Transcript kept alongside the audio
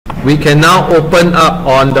we can now open up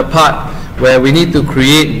on the part where we need to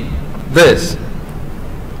create this.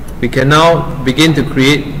 We can now begin to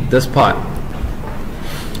create this part.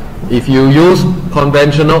 If you use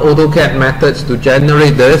conventional AutoCAD methods to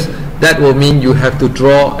generate this, that will mean you have to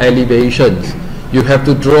draw elevations. You have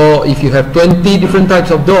to draw, if you have 20 different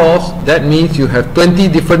types of doors, that means you have 20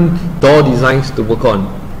 different door designs to work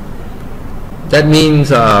on. That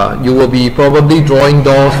means you will be probably drawing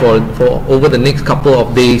doors for over the next couple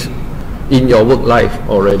of days in your work life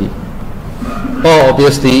already. Or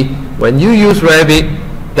obviously, when you use Revit,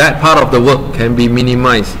 that part of the work can be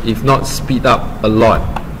minimized, if not speed up a lot,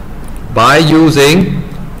 by using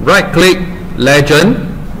right click legend,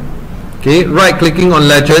 okay, right clicking on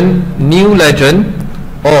legend, new legend,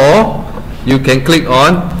 or you can click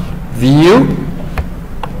on view.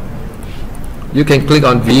 You can click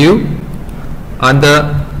on view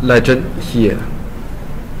under legend here.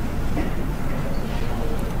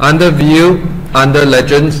 Under view, under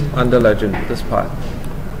legends, under legend, this part.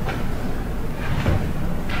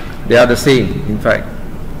 They are the same, in fact.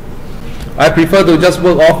 I prefer to just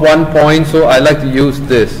work off one point, so I like to use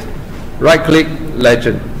this. Right click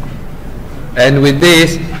legend. And with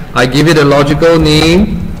this, I give it a logical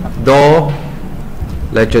name, door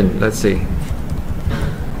legend, let's say.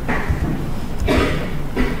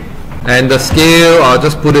 And the scale, I'll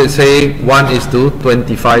just put it, say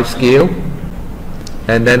 1:25 scale.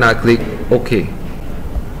 And then I click OK.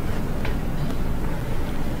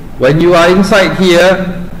 When you are inside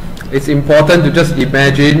here, it's important to just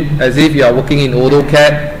imagine as if you are working in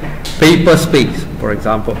AutoCAD, paper space, for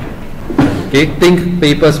example. Okay, think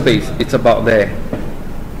paper space, it's about there.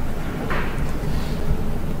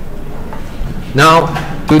 Now,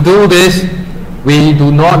 to do this, we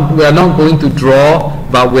are not going to draw,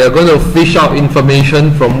 but we are going to fish out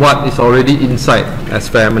information from what is already inside as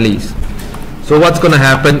families. So what's going to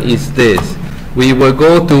happen is this. We will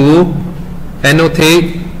go to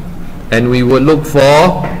annotate, and we will look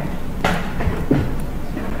for,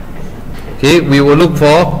 okay, we will look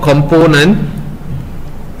for component.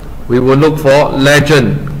 We will look for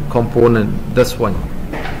legend component, this one.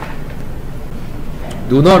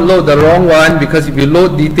 Do not load the wrong one, because if you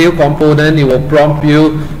load detail component, it will prompt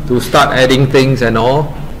you to start adding things and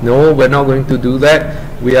all. No, we're not going to do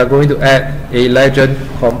that. We are going to add a legend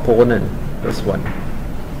component, this one.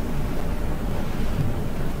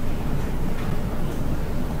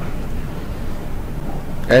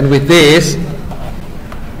 And with this,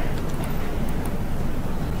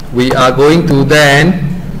 we are going to then,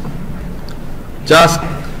 just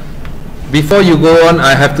before you go on,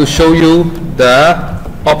 I have to show you the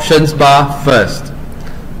options bar first.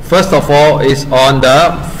 First of all is on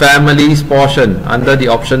the families portion under the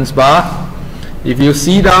options bar. If you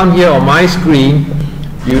see down here on my screen,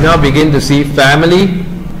 you now begin to see family,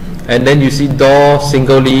 and then you see door,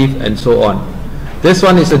 single leaf, and so on. This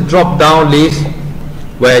one is a drop down list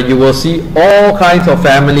where you will see all kinds of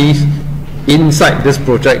families inside this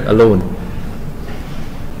project alone.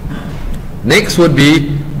 Next would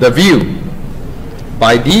be the view.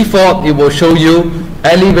 By default, it will show you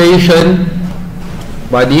elevation.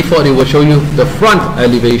 By default, it will show you the front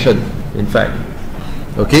elevation, in fact.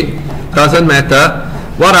 Okay, doesn't matter.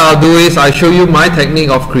 What I'll do is I show you my technique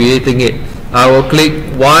of creating it. I will click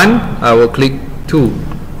 1, I will click 2,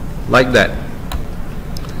 like that.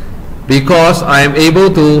 Because I am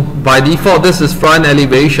able to, by default this is front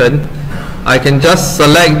elevation, I can just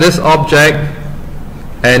select this object,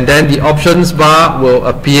 and then the options bar will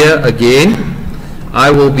appear again.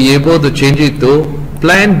 I will be able to change it to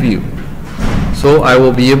plan view. So I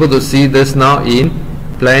will be able to see this now in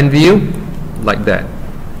plan view, like that.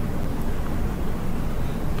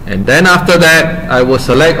 And then after that, I will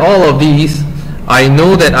select all of these. I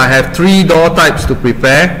know that I have 3 door types to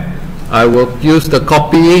prepare. I will use the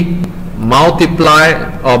copy, multiply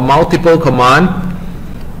or multiple command,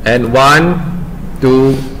 and 1,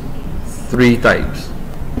 2, 3 types.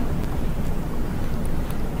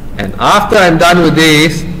 And after I'm done with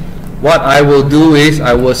this, what I will do is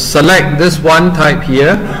I will select this one type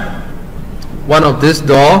here, one of this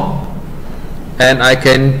door, and I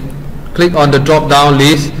can click on the drop down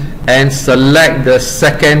list and select the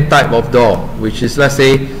second type of door, which is, let's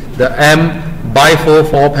say, the M bifold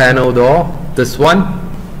 4-panel door, this one.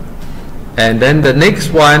 And then the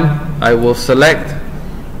next one, I will select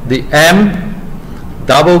the M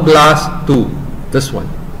double glass 2, this one,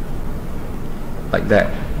 like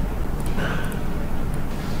that.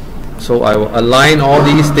 So I will align all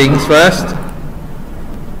these things first.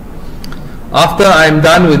 After I'm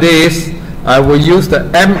done with this, I will use the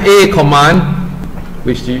MA command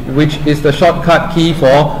which is the shortcut key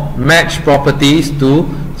for match properties, to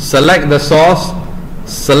select the source,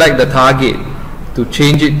 select the target, to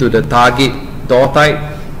change it to the target door type.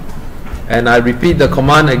 And I repeat the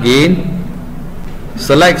command again,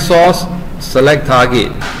 select source, select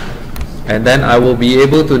target, and then I will be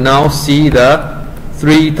able to now see the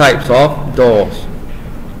 3 types of doors.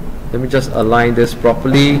 Let me just align this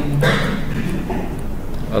properly,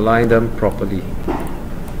 align them properly.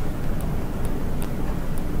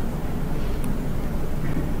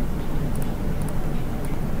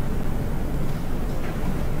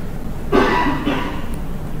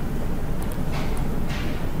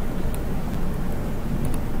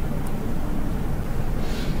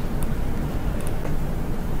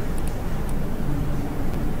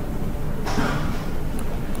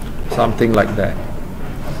 Something like that.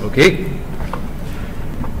 Okay.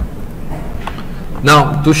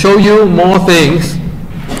 Now, to show you more things,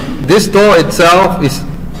 this door itself is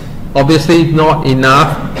obviously not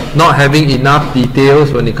enough, not having enough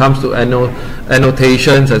details when it comes to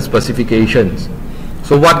annotations and specifications.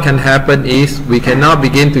 So what can happen is we can now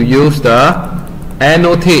begin to use the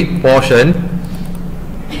annotate portion.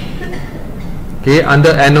 Okay, under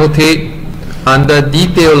annotate, under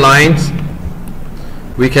detail lines,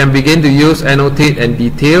 we can begin to use annotate and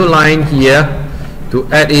detail line here to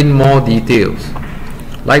add in more details.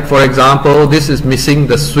 Like for example, this is missing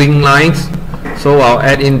the swing lines, so I'll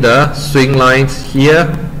add in the swing lines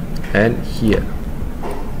here and here.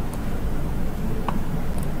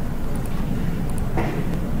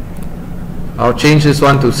 I'll change this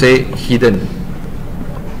one to say hidden.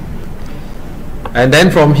 And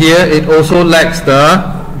then from here it also lacks the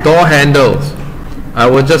door handles. I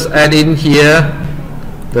will just add in here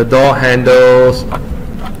the door handles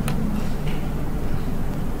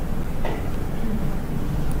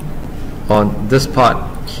on this part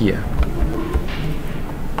here.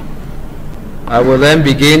 I will then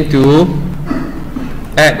begin to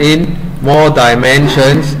add in more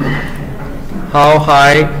dimensions, how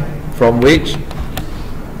high from which,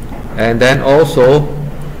 and then also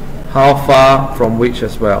how far from which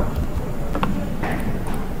as well.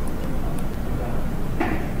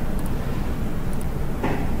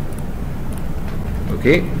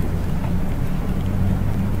 Okay,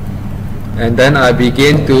 and then I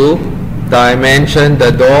begin to dimension the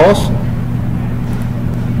doors.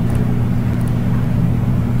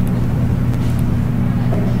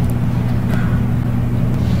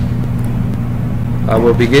 I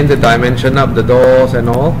will begin to dimension up the doors and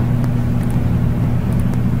all.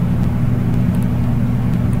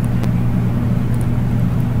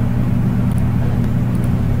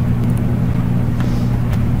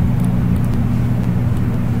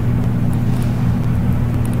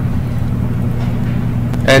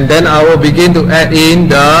 And then I will begin to add in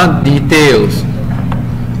the details.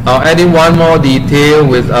 I'll add in one more detail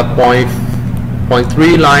with a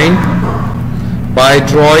 0.3 line by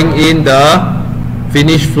drawing in the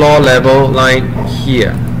finished floor level line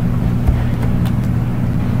here.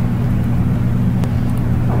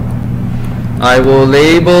 I will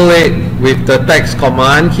label it with the text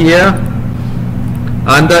command here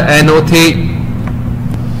under annotate.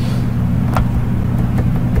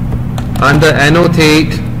 Under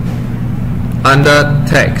annotate, under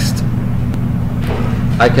text,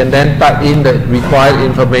 I can then type in the required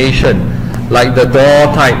information like the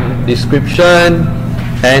door type description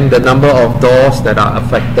and the number of doors that are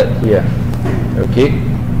affected here. Okay,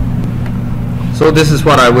 so this is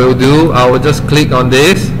what I will do. I will just click on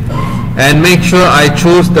this and make sure I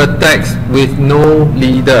choose the text with no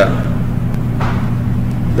leader.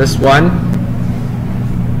 This one,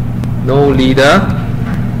 no leader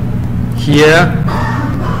here,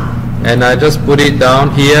 and I just put it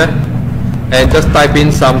down here and just type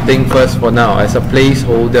in something first for now as a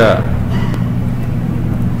placeholder.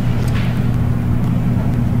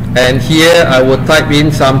 And here I will type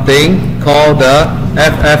in something called the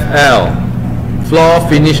FFL, floor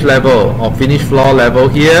finish level, or finish floor level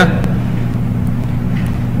here.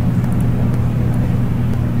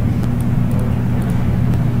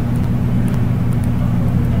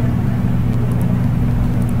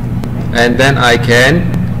 And then I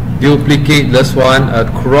can duplicate this one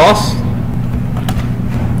across.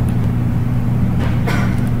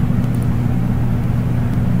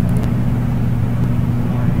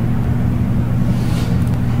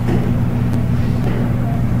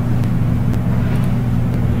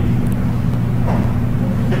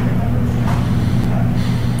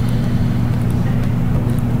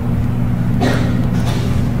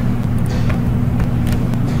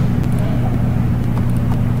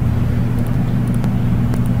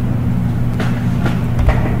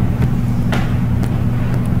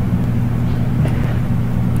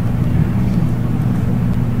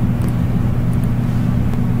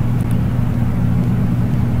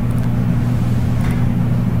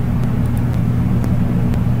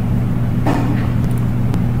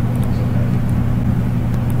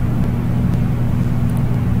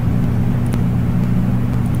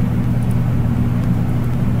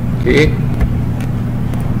 Okay,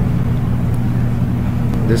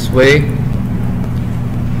 this way,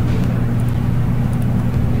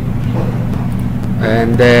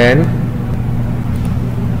 and then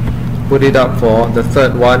put it up for the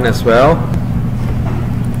third one as well.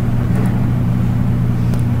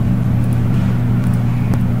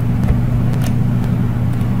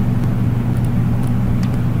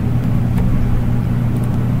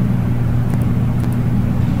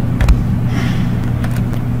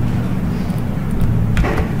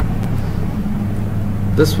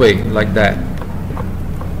 This way, like that.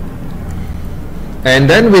 And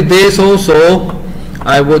then with this also,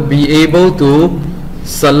 I would be able to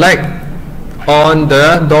select on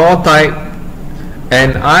the door type,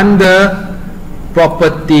 and under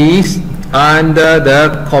properties, under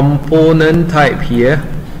the component type here,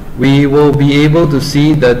 we will be able to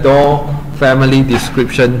see the door family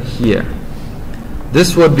description here.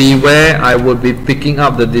 This would be where I would be picking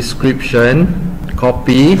up the description.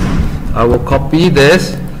 Copy. I will copy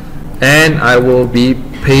this and I will be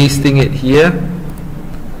pasting it here.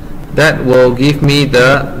 That will give me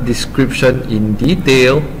the description in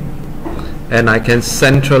detail, and I can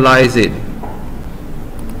centralize it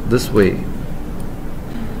this way.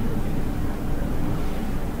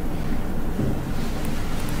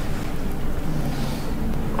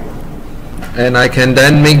 And I can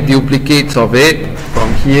then make duplicates of it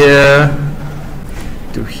from here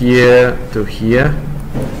to here to here.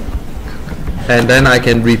 And then I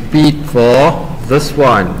can repeat for this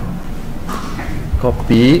one.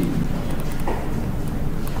 Copy,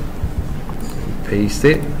 paste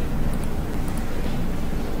it,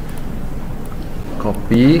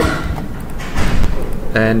 copy,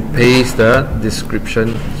 and paste the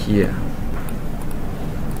description here.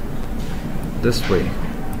 This way.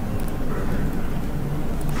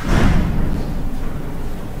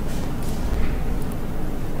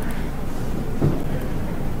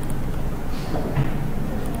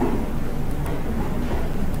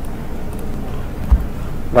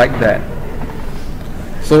 Like that.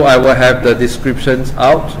 So I will have the descriptions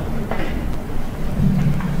out.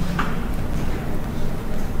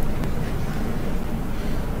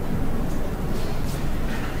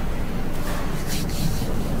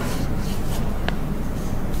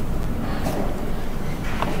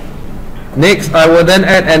 Next, I will then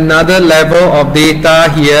add another level of data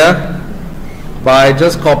here by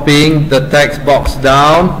just copying the text box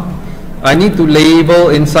down. I need to label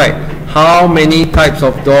inside how many types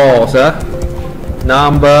of doors,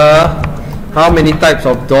 number, how many types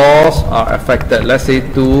of doors are affected. Let's say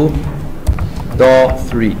 2, door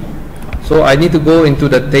 3. So I need to go into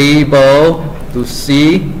the table to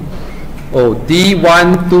see, oh,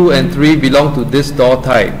 D1, 2 and 3 belong to this door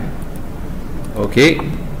type. Okay,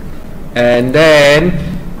 and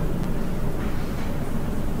then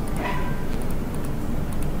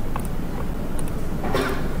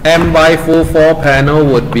M/4 panel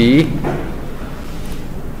would be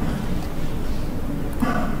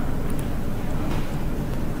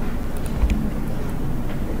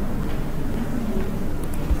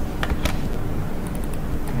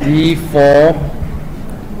D4,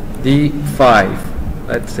 D5.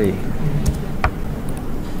 Let's say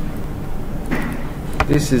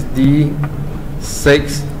this is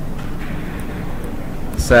D6,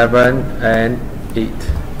 7 and 8.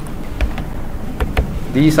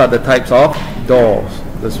 These are the types of doors.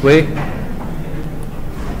 This way.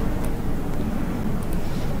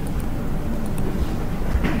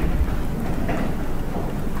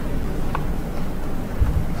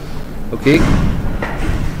 Okay.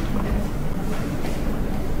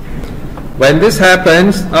 When this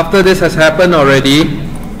happens, after this has happened already,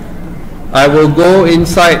 I will go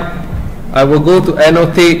inside. I will go to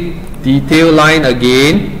annotate detail line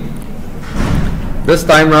again. This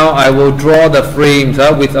time round, I will draw the frames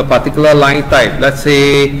with a particular line type. Let's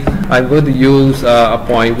say I'm going to use a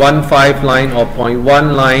 0.15 line or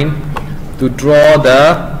 0.1 line to draw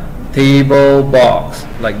the table box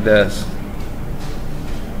like this.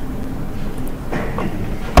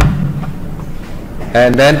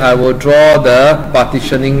 And then I will draw the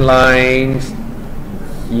partitioning lines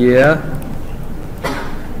here.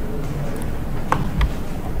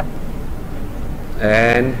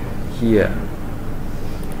 And here.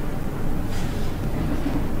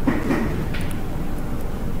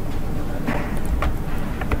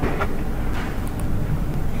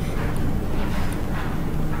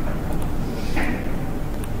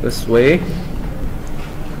 This way,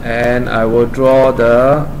 and I will draw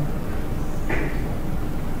the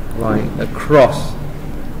line across.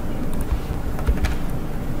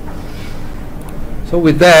 So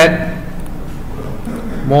with that,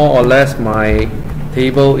 more or less my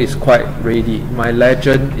table is quite ready. My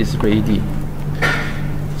legend is ready.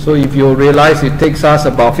 So if you realize it takes us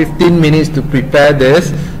about 15 minutes to prepare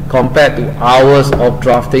this compared to hours of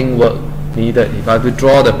drafting work needed. If I have to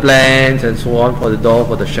draw the plans and so on for the door,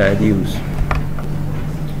 for the schedules.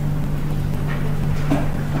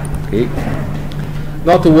 Okay.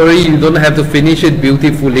 Not to worry, you don't have to finish it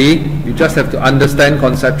beautifully. You just have to understand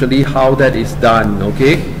conceptually how that is done.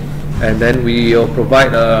 Okay. And then we will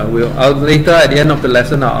provide later at the end of the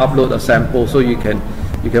lesson I'll upload a sample so you can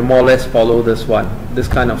more or less follow this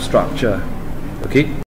kind of structure. Okay.